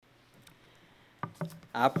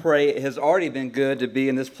I pray it has already been good to be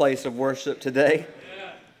in this place of worship today.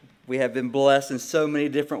 We have been blessed in so many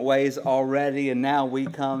different ways already, and now we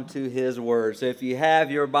come to His Word. So if you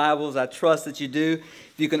have your Bibles, I trust that you do.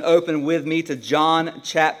 If you can open with me to John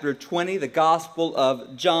chapter 20, the Gospel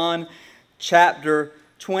of John chapter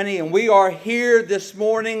 20. And we are here this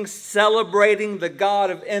morning celebrating the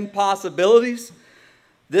God of impossibilities.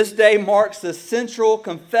 This day marks the central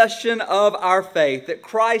confession of our faith, that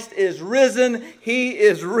Christ is risen, He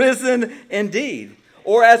is risen indeed.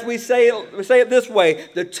 Or as we say it this way,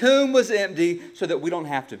 the tomb was empty so that we don't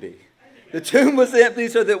have to be. The tomb was empty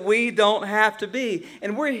so that we don't have to be.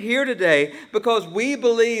 And we're here today because we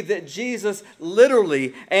believe that Jesus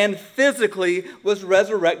literally and physically was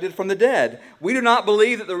resurrected from the dead. We do not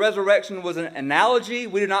believe that the resurrection was an analogy.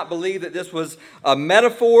 We do not believe that this was a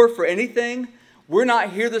metaphor for anything. We're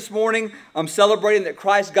not here this morning celebrating that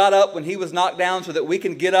Christ got up when He was knocked down so that we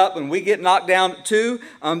can get up and we get knocked down too.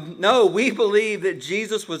 No, we believe that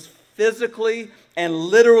Jesus was physically and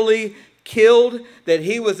literally killed, that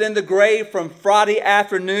He was in the grave from Friday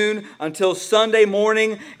afternoon until Sunday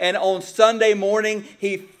morning, and on Sunday morning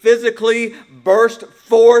He physically burst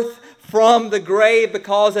forth from the grave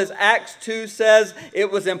because, as Acts 2 says,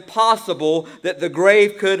 it was impossible that the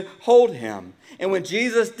grave could hold Him. And when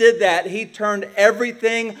Jesus did that, He turned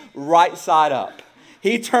everything right side up.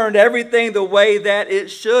 He turned everything the way that it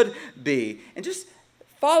should be. And just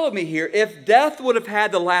follow me here. If death would have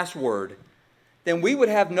had the last word, then we would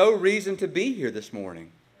have no reason to be here this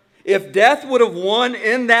morning. If death would have won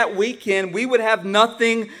in that weekend, we would have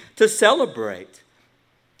nothing to celebrate.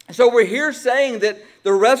 So we're here saying that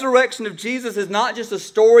the resurrection of Jesus is not just a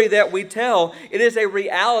story that we tell. It is a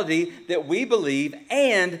reality that we believe,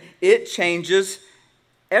 and it changes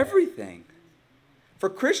everything. For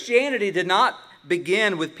Christianity did not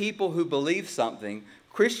begin with people who believed something.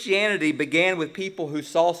 Christianity began with people who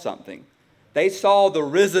saw something. They saw the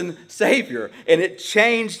risen Savior, and it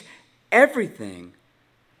changed everything.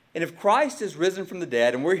 And if Christ is risen from the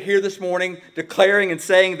dead, and we're here this morning declaring and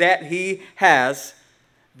saying that He has,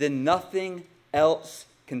 then nothing else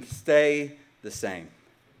can stay the same.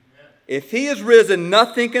 If He is risen,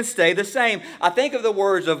 nothing can stay the same. I think of the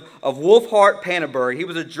words of Wolfhart Pannenberg. He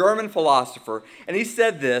was a German philosopher, and he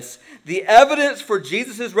said this: the evidence for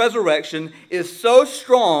Jesus' resurrection is so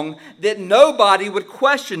strong that nobody would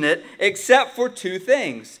question it except for two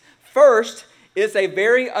things. First, it's a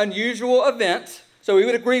very unusual event. So we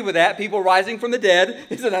would agree with that. People rising from the dead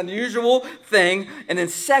is an unusual thing. And then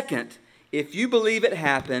second, if you believe it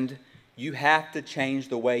happened, you have to change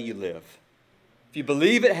the way you live. If you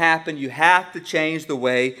believe it happened, you have to change the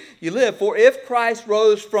way you live. For if Christ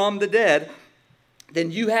rose from the dead,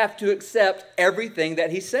 then you have to accept everything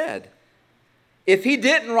that He said. If He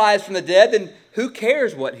didn't rise from the dead, then who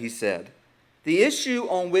cares what He said? The issue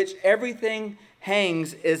on which everything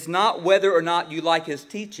hangs is not whether or not you like His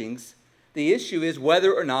teachings. The issue is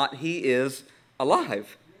whether or not He is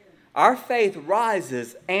alive. Our faith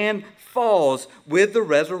rises and falls with the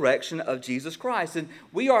resurrection of Jesus Christ. And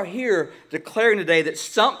we are here declaring today that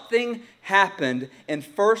something happened in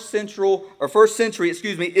first century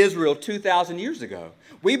Israel 2,000 years ago.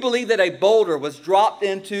 We believe that a boulder was dropped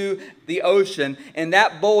into the ocean, and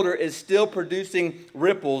that boulder is still producing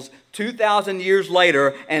ripples 2,000 years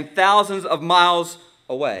later and thousands of miles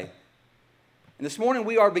away. And this morning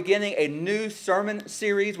we are beginning a new sermon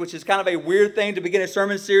series, which is kind of a weird thing to begin a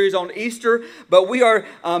sermon series on Easter, but we are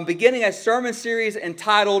beginning a sermon series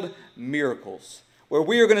entitled Miracles, where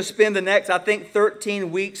we are going to spend the next,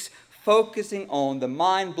 13 weeks focusing on the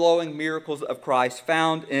mind-blowing miracles of Christ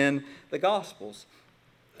found in the Gospels.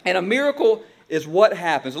 And a miracle is what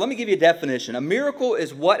happens. Let me give you a definition. A miracle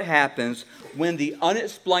is what happens when the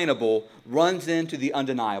unexplainable runs into the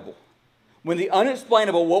undeniable. When the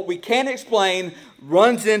unexplainable, what we can't explain,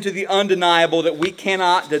 runs into the undeniable, that we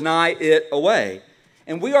cannot deny it away.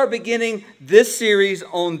 And we are beginning this series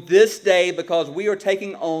on this day because we are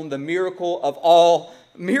taking on the miracle of all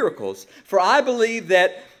miracles. For I believe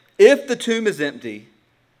that if the tomb is empty,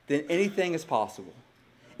 then anything is possible.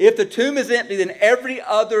 If the tomb is empty, then every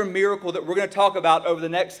other miracle that we're going to talk about over the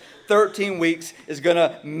next 13 weeks is going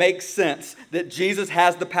to make sense, that Jesus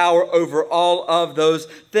has the power over all of those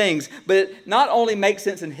things. But it not only makes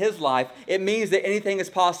sense in His life, it means that anything is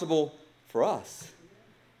possible for us.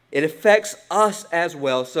 It affects us as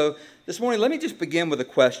well. So this morning, let me just begin with a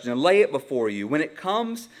question and lay it before you. When it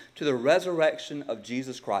comes to the resurrection of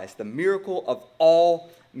Jesus Christ, the miracle of all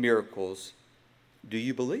miracles, do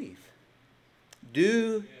you believe?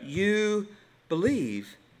 Do you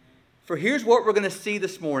believe? For here's what we're going to see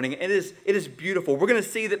this morning. It is beautiful. We're going to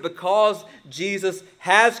see that because Jesus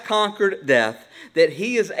has conquered death, that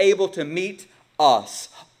he is able to meet us.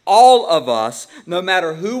 All of us, no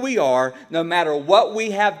matter who we are, no matter what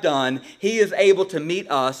we have done, he is able to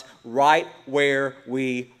meet us right where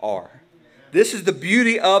we are. This is the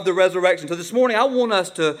beauty of the resurrection. So this morning I want us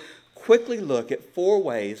to quickly look at 4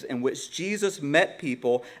 ways in which Jesus met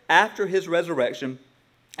people after his resurrection,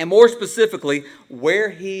 and more specifically, where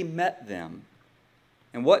he met them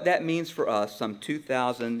and what that means for us some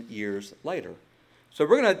 2,000 years later. So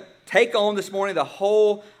we're going to take on this morning the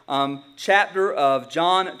whole chapter of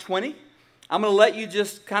John 20. I'm going to let you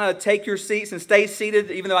just kind of take your seats and stay seated,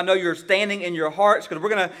 even though I know you're standing in your hearts, because we're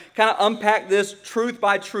going to kind of unpack this truth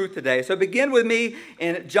by truth today. So begin with me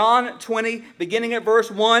in John 20, beginning at verse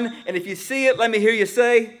 1. And if you see it, let me hear you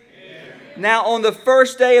say, "Now on the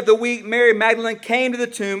first day of the week, Mary Magdalene came to the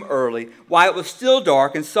tomb early, while it was still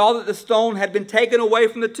dark, and saw that the stone had been taken away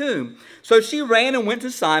from the tomb. So she ran and went to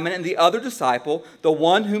Simon and the other disciple, the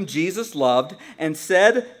one whom Jesus loved, and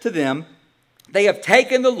said to them, 'They have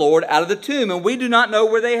taken the Lord out of the tomb, and we do not know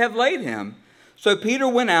where they have laid him.' So Peter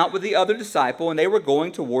went out with the other disciple, and they were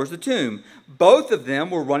going towards the tomb. Both of them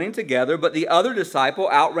were running together, but the other disciple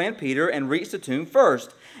outran Peter and reached the tomb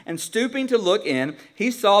first. And stooping to look in, he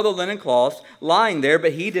saw the linen cloths lying there,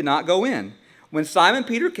 but he did not go in. When Simon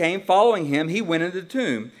Peter came following him, he went into the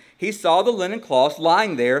tomb. He saw the linen cloths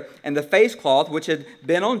lying there, and the face cloth which had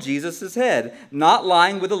been on Jesus' head, not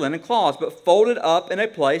lying with the linen cloths, but folded up in a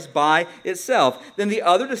place by itself. Then the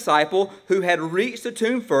other disciple, who had reached the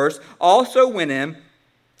tomb first, also went in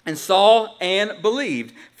and saw and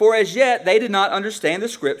believed. For as yet they did not understand the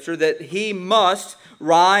scripture that he must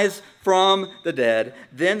rise from the dead.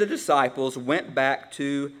 Then the disciples went back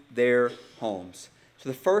to their homes." So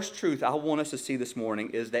the first truth I want us to see this morning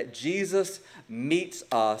is that Jesus meets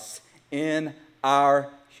us in our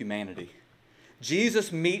humanity.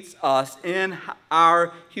 Jesus meets us in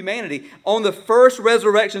our humanity. On the first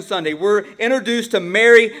Resurrection Sunday, we're introduced to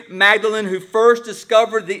Mary Magdalene, who first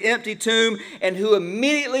discovered the empty tomb and who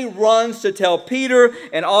immediately runs to tell Peter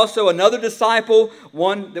and also another disciple,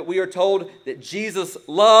 one that we are told that Jesus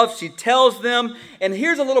loves. She tells them, and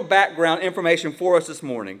here's a little background information for us this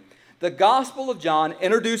morning. The Gospel of John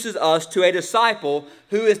introduces us to a disciple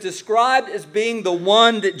who is described as being the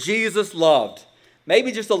one that Jesus loved.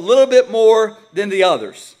 Maybe just a little bit more than the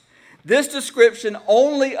others. This description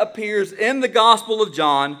only appears in the Gospel of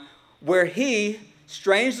John, where he,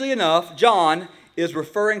 strangely enough, John, is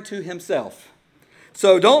referring to himself.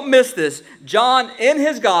 So don't miss this. John, in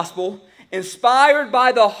his Gospel, inspired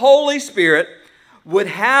by the Holy Spirit, would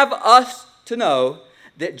have us to know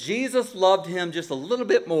that Jesus loved him just a little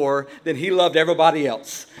bit more than he loved everybody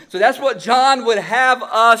else. So that's what John would have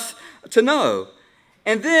us to know.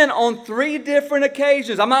 And then on 3 different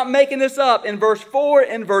occasions, I'm not making this up, in verse 4,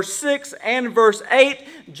 in verse 6, and verse 8,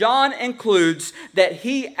 John includes that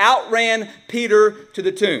he outran Peter to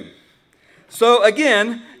the tomb. So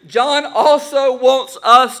again, John also wants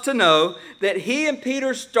us to know that he and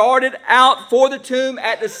Peter started out for the tomb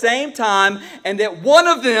at the same time and that one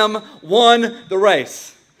of them won the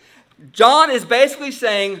race. John is basically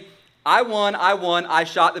saying, I won, I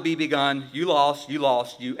shot the BB gun, you lost,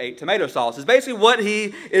 you ate tomato sauce. It's basically what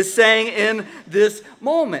he is saying in this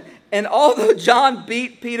moment. And although John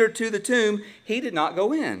beat Peter to the tomb, he did not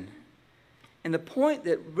go in. And the point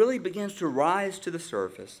that really begins to rise to the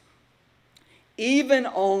surface, even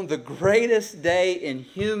on the greatest day in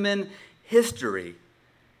human history,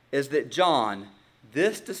 is that John,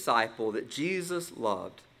 this disciple that Jesus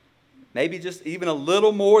loved, maybe just even a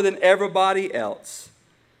little more than everybody else,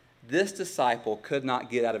 this disciple could not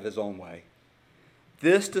get out of his own way.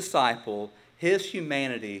 This disciple, his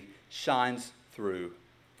humanity shines through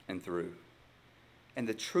and through. And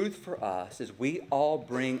the truth for us is we all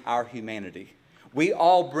bring our humanity. We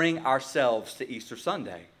all bring ourselves to Easter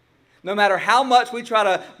Sunday. No matter how much we try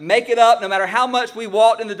to make it up, no matter how much we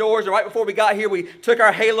walked in the doors, and right before we got here, we took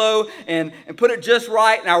our halo and put it just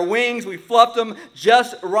right, and our wings, we fluffed them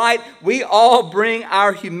just right. We all bring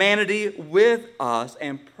our humanity with us,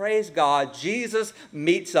 and praise God, Jesus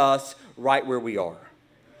meets us right where we are.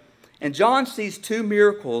 And John sees 2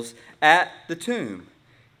 miracles at the tomb.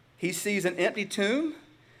 He sees an empty tomb,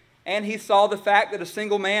 and he saw the fact that a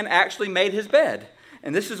single man actually made his bed.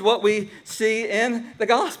 And this is what we see in the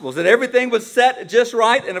Gospels, that everything was set just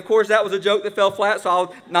right. And of course, that was a joke that fell flat, so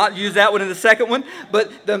I'll not use that one in the second one.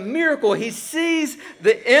 But the miracle, he sees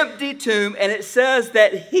the empty tomb, and it says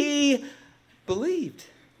that he believed.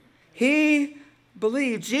 He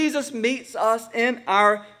believe. Jesus meets us in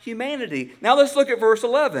our humanity. Now let's look at verse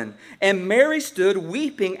 11. And Mary stood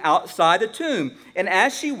weeping outside the tomb. And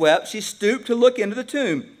as she wept, she stooped to look into the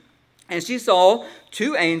tomb. And she saw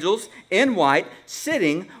two angels in white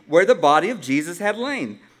sitting where the body of Jesus had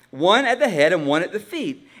lain, one at the head and one at the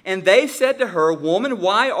feet. And they said to her, Woman,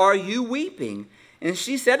 why are you weeping? And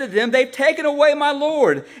she said to them, They've taken away my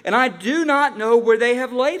Lord, and I do not know where they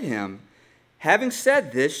have laid him. Having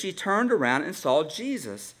said this, she turned around and saw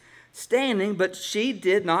Jesus standing, but she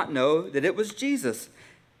did not know that it was Jesus.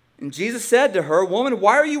 And Jesus said to her, Woman,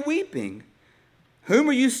 why are you weeping? Whom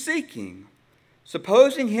are you seeking?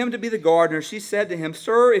 Supposing him to be the gardener, she said to him,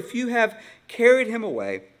 Sir, if you have carried him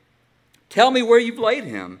away, tell me where you've laid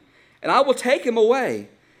him, and I will take him away.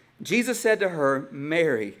 Jesus said to her,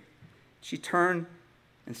 Mary. She turned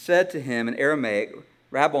and said to him in Aramaic,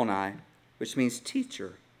 Rabboni, which means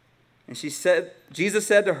teacher. And Jesus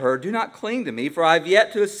said to her, Do not cling to me, for I have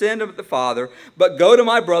yet to ascend to the Father, but go to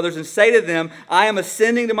my brothers and say to them, I am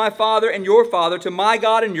ascending to my Father and your Father, to my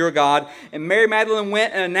God and your God. And Mary Magdalene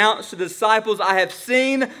went and announced to the disciples, I have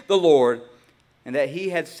seen the Lord, and that he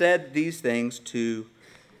had said these things to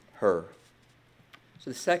her.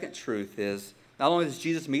 So the second truth is, not only does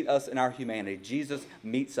Jesus meet us in our humanity, Jesus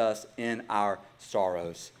meets us in our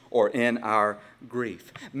sorrows or in our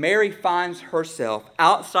grief. Mary finds herself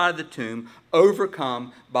outside the tomb,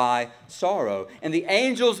 overcome by sorrow. And the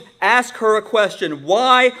angels ask her a question,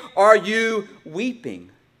 Why are you weeping?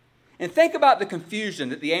 And think about the confusion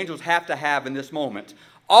that the angels have to have in this moment.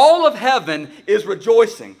 All of heaven is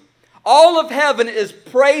rejoicing. All of heaven is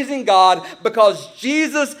praising God because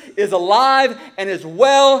Jesus is alive and is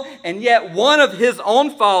well, and yet one of his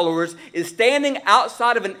own followers is standing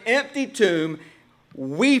outside of an empty tomb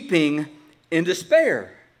weeping in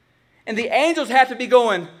despair. And the angels have to be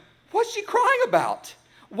going, What's she crying about?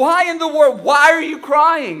 Why in the world? Why are you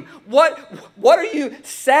crying? What are you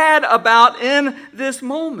sad about in this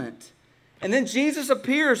moment? And then Jesus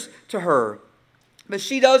appears to her, but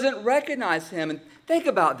she doesn't recognize him. And think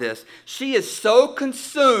about this. She is so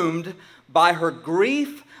consumed by her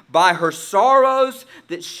grief, by her sorrows,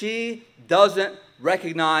 that she doesn't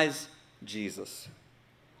recognize Jesus.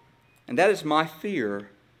 And that is my fear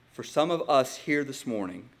for some of us here this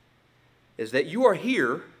morning, is that you are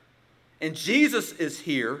here and Jesus is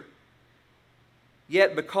here,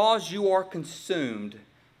 yet because you are consumed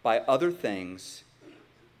by other things,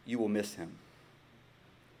 you will miss him.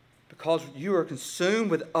 Because you are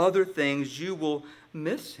consumed with other things, you will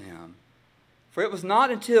miss him. For it was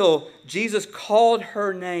not until Jesus called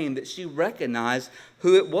her name that she recognized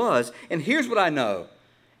who it was. And here's what I know.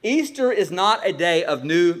 Easter is not a day of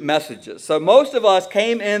new messages. So most of us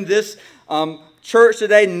came in this church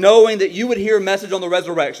today knowing that you would hear a message on the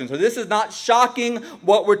resurrection. So this is not shocking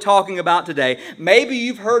what we're talking about today. Maybe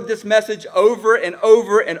you've heard this message over and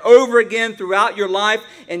over and over again throughout your life,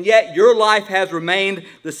 and yet your life has remained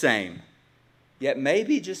the same. Yet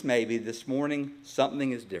maybe, just maybe, this morning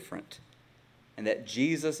something is different, and that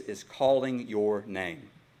Jesus is calling your name.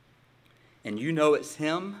 And you know it's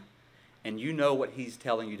him, and you know what he's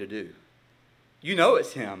telling you to do. You know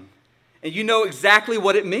it's him, and you know exactly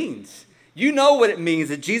what it means. You know what it means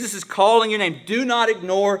that Jesus is calling your name. Do not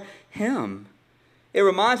ignore him. It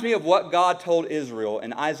reminds me of what God told Israel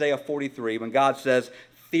in Isaiah 43 when God says,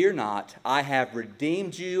 Fear not, I have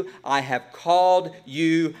redeemed you. I have called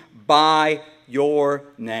you by your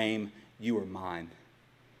name. You are mine.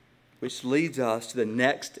 Which leads us to the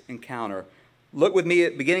next encounter. Look with me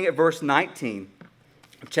beginning at verse 19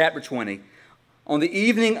 of chapter 20. On the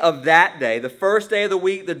evening of that day, the first day of the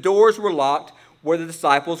week, the doors were locked where the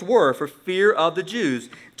disciples were for fear of the Jews.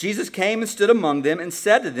 Jesus came and stood among them and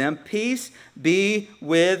said to them, Peace be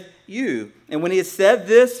with you. And when he had said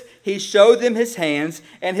this, he showed them his hands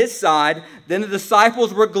and his side. Then the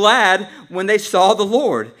disciples were glad when they saw the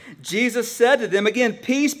Lord. Jesus said to them again,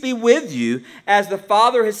 Peace be with you. As the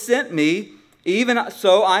Father has sent me, even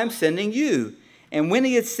so I am sending you. And when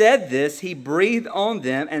he had said this, he breathed on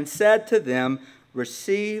them and said to them,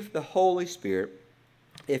 Receive the Holy Spirit.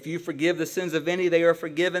 If you forgive the sins of any, they are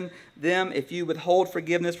forgiven them. If you withhold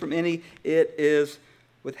forgiveness from any, it is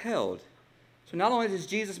withheld. So not only does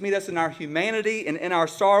Jesus meet us in our humanity and in our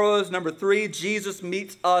sorrows, number 3, Jesus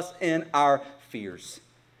meets us in our fears.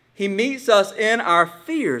 He meets us in our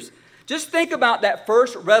fears. Just think about that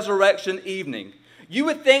first resurrection evening. You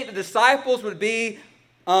would think the disciples would be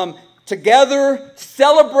together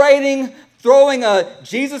celebrating, throwing a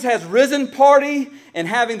Jesus has risen party and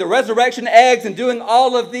having the resurrection eggs and doing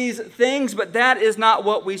all of these things, but that is not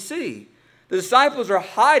what we see. The disciples are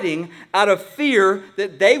hiding out of fear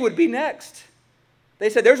that they would be next. They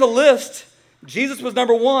said, there's a list. Jesus was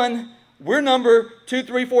number one. We're number 2,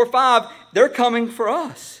 3, 4, 5. They're coming for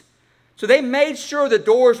us. So they made sure the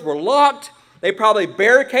doors were locked. They probably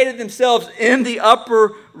barricaded themselves in the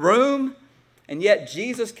upper room. And yet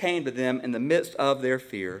Jesus came to them in the midst of their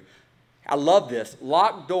fear. I love this.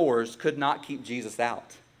 Locked doors could not keep Jesus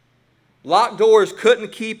out. Locked doors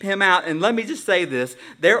couldn't keep him out. And let me just say this.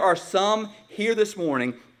 There are some here this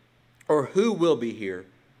morning, or who will be here,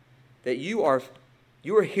 that you are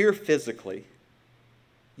here physically,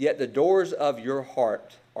 yet the doors of your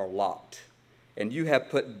heart are locked. And you have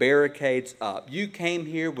put barricades up. You came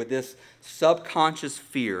here with this subconscious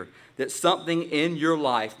fear that something in your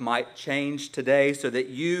life might change today, so that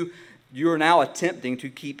you are now attempting to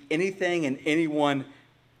keep anything and anyone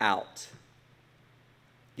out.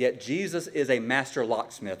 Yet Jesus is a master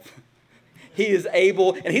locksmith. He is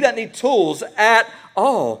able, and he doesn't need tools at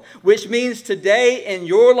all. Which means today in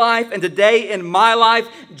your life and today in my life,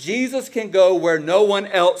 Jesus can go where no one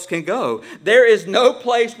else can go. There is no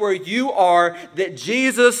place where you are that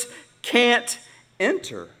Jesus can't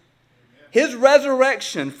enter. His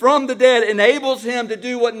resurrection from the dead enables him to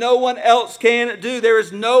do what no one else can do. There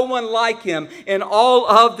is no one like him in all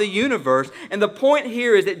of the universe. And the point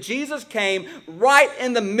here is that Jesus came right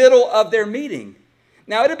in the middle of their meeting.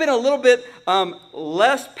 Now, it would have been a little bit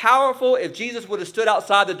less powerful if Jesus would have stood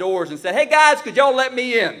outside the doors and said, "Hey guys, could y'all let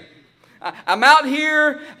me in? I'm out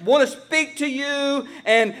here, want to speak to you,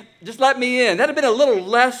 and just let me in." That would have been a little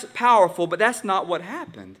less powerful, but that's not what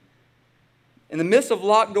happened. In the midst of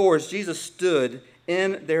locked doors, Jesus stood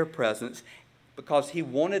in their presence because he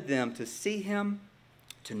wanted them to see him,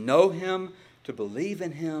 to know him, to believe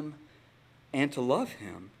in him, and to love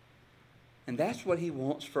him. And that's what he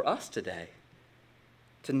wants for us today.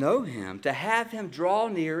 To know him, to have him draw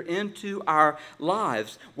near into our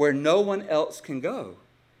lives where no one else can go.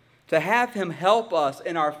 To have him help us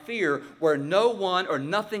in our fear where no one or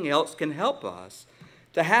nothing else can help us.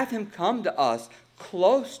 To have him come to us,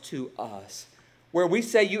 close to us, where we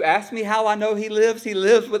say, "You ask me how I know he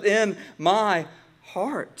lives within my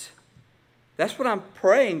heart." That's what I'm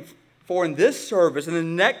praying for in this service and the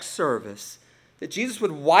next service. That Jesus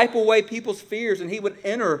would wipe away people's fears and he would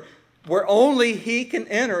enter where only he can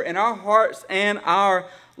enter, in our hearts and our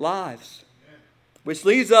lives. Which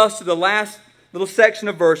leads us to the last little section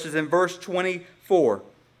of verses in verse 24.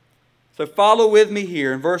 So follow with me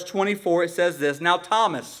here. In verse 24 it says this, "Now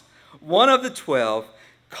Thomas, one of the 12,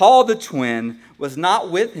 called the twin, was not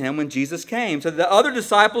with him when Jesus came. So the other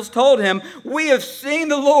disciples told him, 'We have seen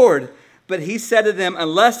the Lord.' But he said to them,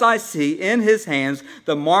 'Unless I see in his hands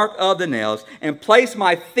the mark of the nails, and place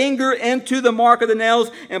my finger into the mark of the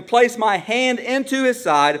nails, and place my hand into his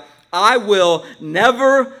side, I will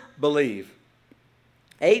never believe.'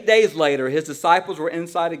 8 days later, his disciples were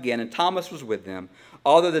inside again, and Thomas was with them.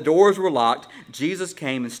 Although the doors were locked, Jesus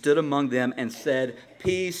came and stood among them and said,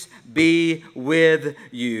 'Peace be with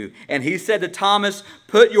you.' And he said to Thomas,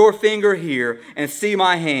 'Put your finger here and see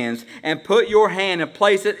my hands, and put your hand and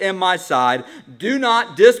place it in my side. Do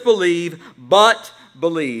not disbelieve, but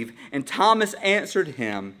believe.' And Thomas answered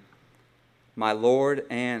him, 'My Lord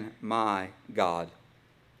and my God.'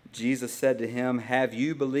 Jesus said to him, 'Have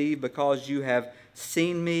you believed because you have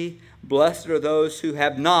seen me? Blessed are those who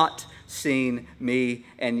have not seen me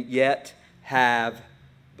and yet have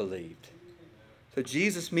believed.'" So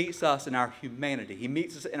Jesus meets us in our humanity. He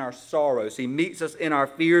meets us in our sorrows. He meets us in our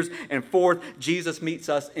fears. And fourth, Jesus meets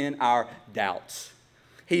us in our doubts.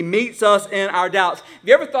 He meets us in our doubts. Have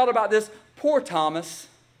you ever thought about this? Poor Thomas.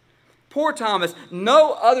 Poor Thomas.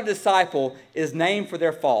 No other disciple is named for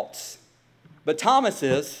their faults. But Thomas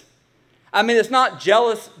is. I mean, it's not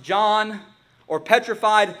jealous John or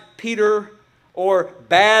petrified Peter or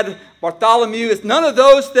bad Bartholomew. It's none of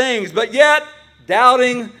those things. But yet,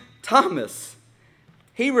 doubting Thomas.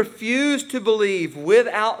 He refused to believe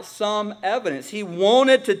without some evidence. He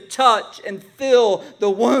wanted to touch and feel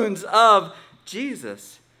the wounds of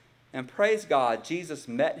Jesus. And praise God, Jesus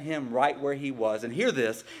met him right where he was. And hear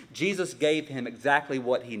this, Jesus gave him exactly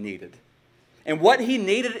what he needed. And what he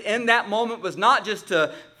needed in that moment was not just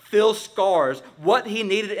to fill scars. What he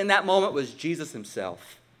needed in that moment was Jesus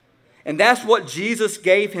himself. And that's what Jesus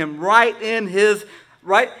gave him right in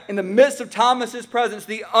the midst of Thomas's presence.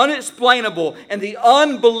 The unexplainable and the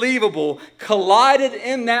unbelievable collided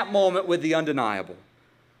in that moment with the undeniable.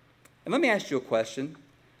 And let me ask you a question.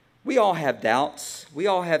 We all have doubts. We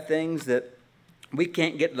all have things that we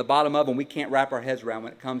can't get to the bottom of and we can't wrap our heads around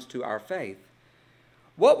when it comes to our faith.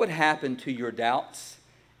 What would happen to your doubts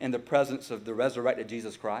in the presence of the resurrected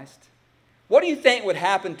Jesus Christ? What do you think would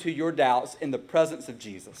happen to your doubts in the presence of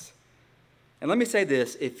Jesus? And let me say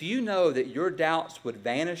this, if you know that your doubts would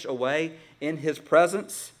vanish away in his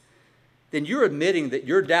presence, then you're admitting that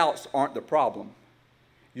your doubts aren't the problem.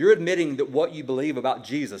 You're admitting that what you believe about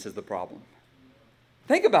Jesus is the problem.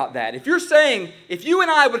 Think about that. If you're saying, if you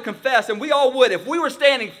and I would confess, and we all would, if we were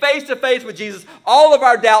standing face to face with Jesus, all of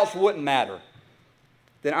our doubts wouldn't matter.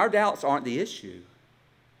 Then our doubts aren't the issue.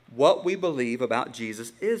 What we believe about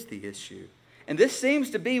Jesus is the issue. And this seems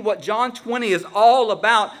to be what John 20 is all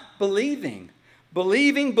about, believing.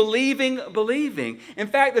 Believing, believing, believing. In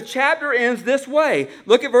fact, the chapter ends this way.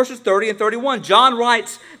 Look at verses 30 and 31. John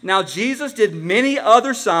writes, "Now Jesus did many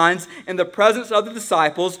other signs in the presence of the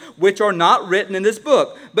disciples, which are not written in this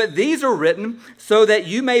book. But these are written so that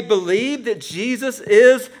you may believe that Jesus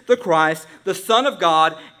is the Christ, the Son of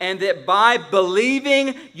God, and that by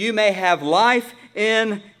believing you may have life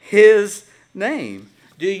in his name."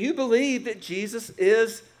 Do you believe that Jesus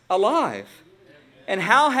is alive? And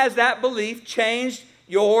how has that belief changed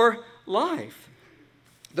your life?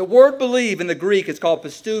 The word believe in the Greek is called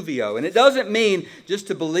pistuvio, and it doesn't mean just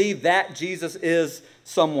to believe that Jesus is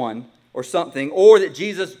someone or something, or that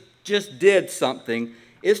Jesus just did something.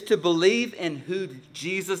 It's to believe in who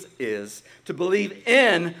Jesus is, to believe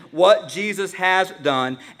in what Jesus has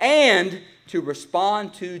done, and to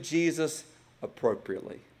respond to Jesus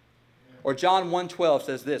appropriately. Or John 1:12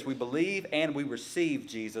 says this, we believe and we receive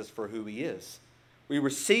Jesus for who he is. We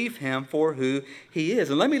receive him for who he is.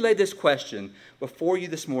 And let me lay this question before you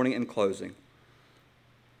this morning in closing.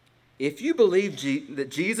 If you believe that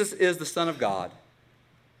Jesus is the Son of God,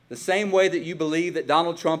 the same way that you believe that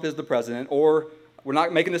Donald Trump is the president, or we're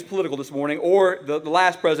not making this political this morning, or the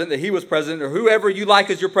last president, that he was president, or whoever you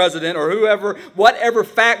like as your president, or whatever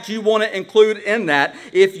fact you want to include in that,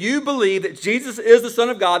 if you believe that Jesus is the Son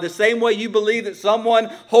of God, the same way you believe that someone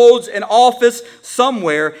holds an office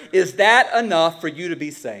somewhere, is that enough for you to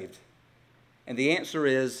be saved? And the answer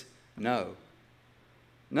is no.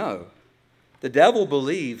 No. The devil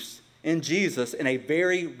believes in Jesus in a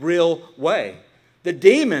very real way. The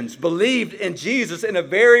demons believed in Jesus in a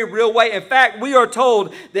very real way. In fact, we are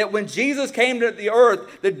told that when Jesus came to the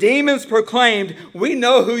earth, the demons proclaimed, "We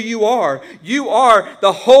know who you are. You are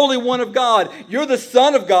the Holy One of God. You're the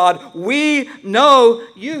Son of God. We know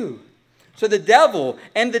you." So the devil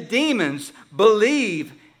and the demons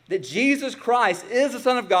believe that Jesus Christ is the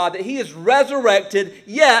Son of God, that he is resurrected,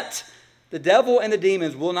 yet the devil and the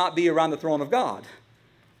demons will not be around the throne of God.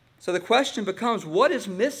 So the question becomes, what is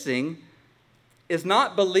missing is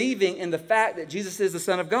not believing in the fact that Jesus is the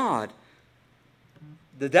Son of God.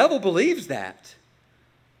 The devil believes that.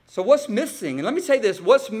 So what's missing? And let me say this,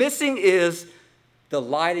 what's missing is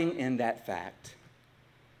delighting in that fact.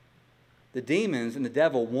 The demons and the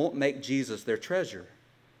devil won't make Jesus their treasure.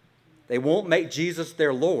 They won't make Jesus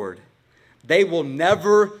their Lord. They will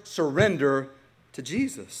never surrender to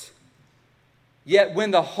Jesus. Yet when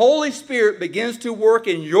the Holy Spirit begins to work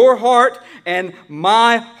in your heart and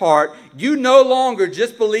my heart, you no longer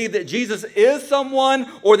just believe that Jesus is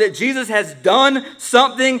someone or that Jesus has done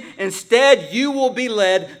something. Instead, you will be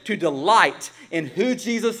led to delight in who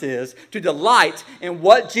Jesus is, to delight in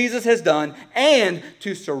what Jesus has done, and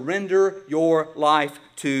to surrender your life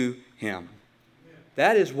to him.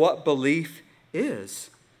 That is what belief is.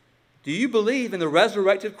 Do you believe in the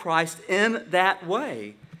resurrected Christ in that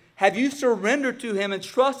way? Have you surrendered to him and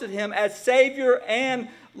trusted him as Savior and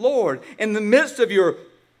Lord? In the midst of your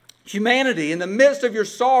humanity, in the midst of your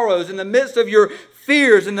sorrows, in the midst of your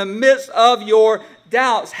fears, in the midst of your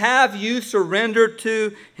doubts, have you surrendered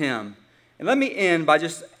to him? And let me end by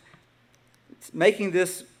just making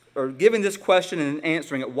this, or giving this question and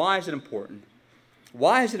answering it. Why is it important?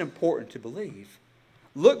 Why is it important to believe?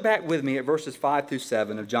 Look back with me at verses 5 through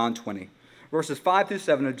 7 of John 20. Verses 5 through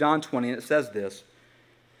 7 of John 20, and it says this.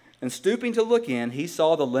 And stooping to look in, he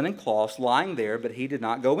saw the linen cloths lying there, but he did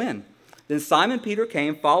not go in. Then Simon Peter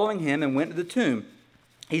came, following him, and went to the tomb.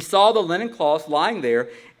 He saw the linen cloths lying there,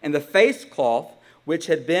 and the face cloth, which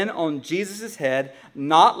had been on Jesus' head,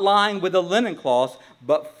 not lying with the linen cloths,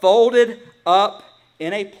 but folded up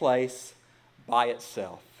in a place by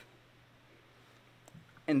itself.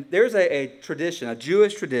 And there's a tradition, a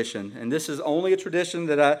Jewish tradition, and this is only a tradition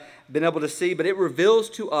that I've been able to see, but it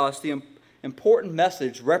reveals to us the important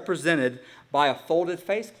message represented by a folded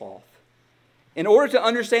face cloth. In order to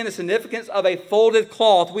understand the significance of a folded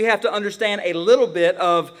cloth, we have to understand a little bit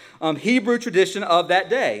of Hebrew tradition of that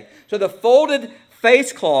day. So the folded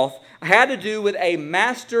face cloth had to do with a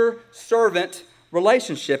master-servant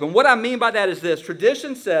relationship. And what I mean by that is this.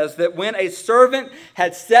 Tradition says that when a servant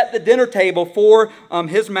had set the dinner table for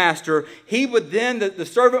his master, the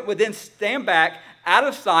servant would then stand back out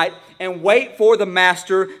of sight and wait for the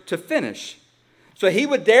master to finish. So he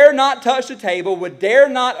would dare not touch the table, would dare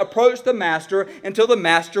not approach the master until the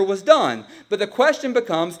master was done. But the question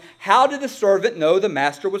becomes, how did the servant know the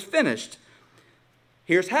master was finished?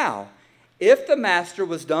 Here's how. If the master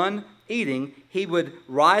was done eating, he would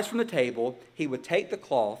rise from the table, he would take the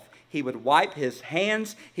cloth, he would wipe his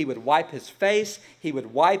hands, he would wipe his face, he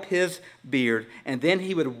would wipe his beard, and then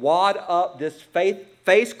he would wad up this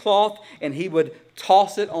face cloth and he would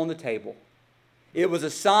toss it on the table. It was a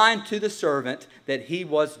sign to the servant that he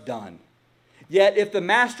was done. Yet if the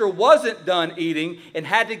master wasn't done eating and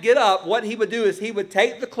had to get up, what he would do is he would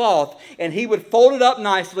take the cloth and he would fold it up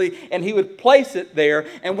nicely and he would place it there.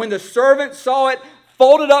 And when the servant saw it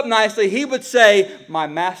folded up nicely, he would say, "My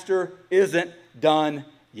master isn't done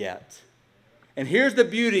yet." And here's the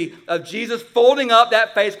beauty of Jesus folding up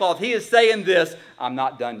that face cloth. He is saying this, "I'm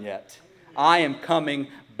not done yet. I am coming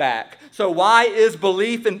back." So why is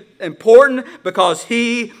belief important? Because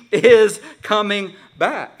he is coming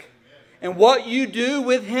back. And what you do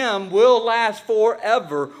with him will last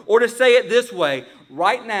forever. Or to say it this way,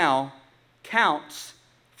 right now counts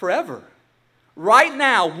forever. Right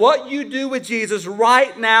now, what you do with Jesus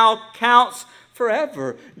right now counts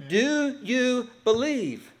forever. Do you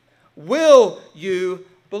believe? Will you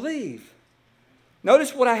believe?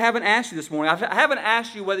 Notice what I haven't asked you this morning. I haven't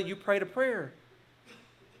asked you whether you prayed a prayer.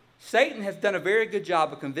 Satan has done a very good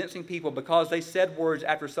job of convincing people because they said words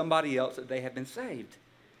after somebody else that they have been saved.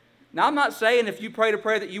 Now, I'm not saying if you prayed a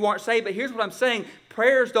prayer that you aren't saved, but here's what I'm saying.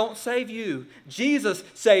 Prayers don't save you. Jesus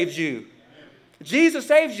saves you. Jesus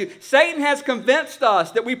saves you. Satan has convinced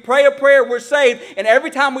us that we pray a prayer, we're saved, and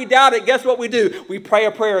every time we doubt it, guess what we do? We pray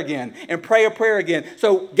a prayer again and pray a prayer again.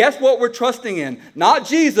 So guess what we're trusting in? Not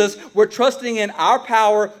Jesus, we're trusting in our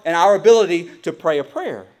power and our ability to pray a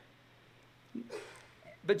prayer.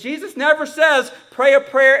 But Jesus never says, pray a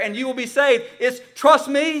prayer and you will be saved. It's trust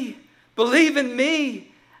me, believe in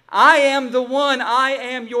me. I am the one, I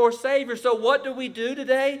am your Savior. So what do we do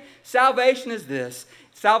today? Salvation is this.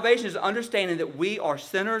 Salvation is understanding that we are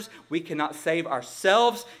sinners. We cannot save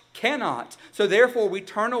ourselves, cannot. So therefore we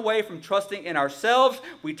turn away from trusting in ourselves.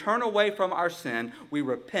 We turn away from our sin. We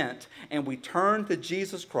repent and we turn to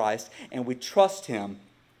Jesus Christ and we trust Him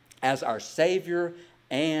as our Savior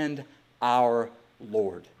and our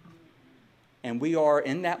Lord. And we are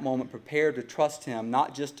in that moment prepared to trust Him,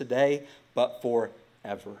 not just today, but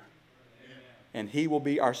forever. And He will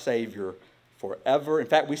be our Savior forever. In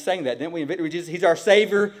fact, we sang that, didn't we? In Victory with Jesus, He's our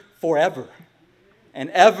Savior forever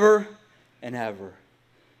and ever and ever.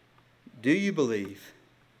 Do you believe?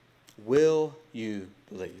 Will you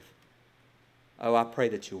believe? Oh, I pray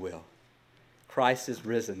that you will. Christ is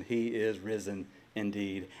risen. He is risen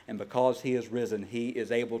indeed. And because He is risen, He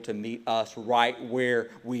is able to meet us right where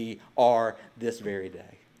we are this very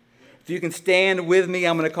day. If you can stand with me,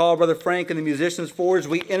 I'm going to call Brother Frank and the musicians forward as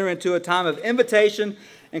we enter into a time of invitation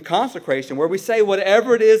and consecration where we say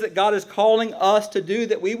whatever it is that God is calling us to do,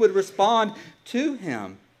 that we would respond to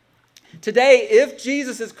Him. Today, if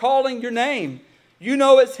Jesus is calling your name, you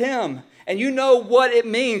know it's Him. And you know what it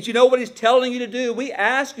means. You know what He's telling you to do. We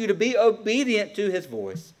ask you to be obedient to His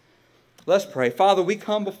voice. Let's pray. Father, we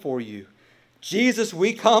come before you. Jesus,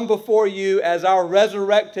 we come before you as our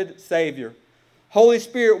resurrected Savior. Holy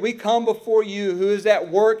Spirit, we come before you who is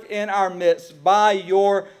at work in our midst by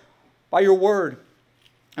your word.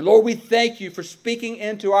 And Lord, we thank you for speaking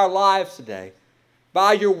into our lives today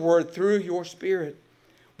by your word through your Spirit.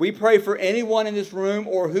 We pray for anyone in this room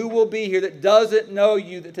or who will be here that doesn't know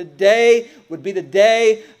you, that today would be the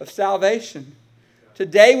day of salvation.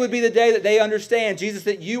 Today would be the day that they understand, Jesus,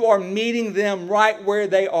 that you are meeting them right where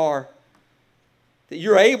they are. That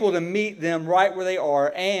you're able to meet them right where they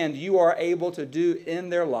are, and you are able to do in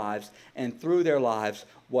their lives and through their lives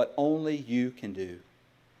what only you can do.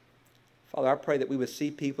 Father, I pray that we would see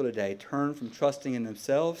people today turn from trusting in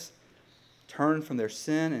themselves, turn from their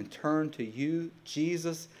sin, and turn to you,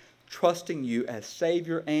 Jesus, trusting you as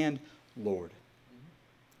Savior and Lord.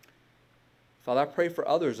 Father, I pray for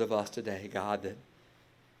others of us today, God, that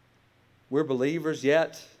we're believers,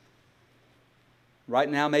 yet right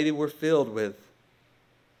now maybe we're filled with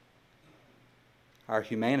our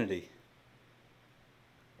humanity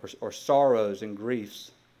or sorrows and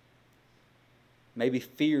griefs. Maybe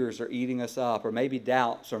fears are eating us up, or maybe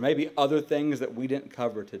doubts, or maybe other things that we didn't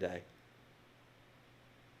cover today.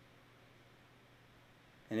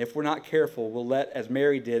 And if we're not careful, we'll let, as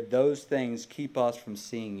Mary did, those things keep us from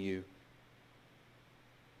seeing you.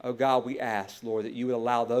 Oh God, we ask, Lord, that you would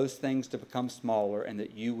allow those things to become smaller and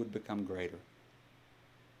that you would become greater.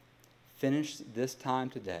 Finish this time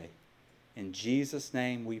today. In Jesus'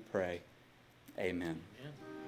 name we pray. Amen. Amen.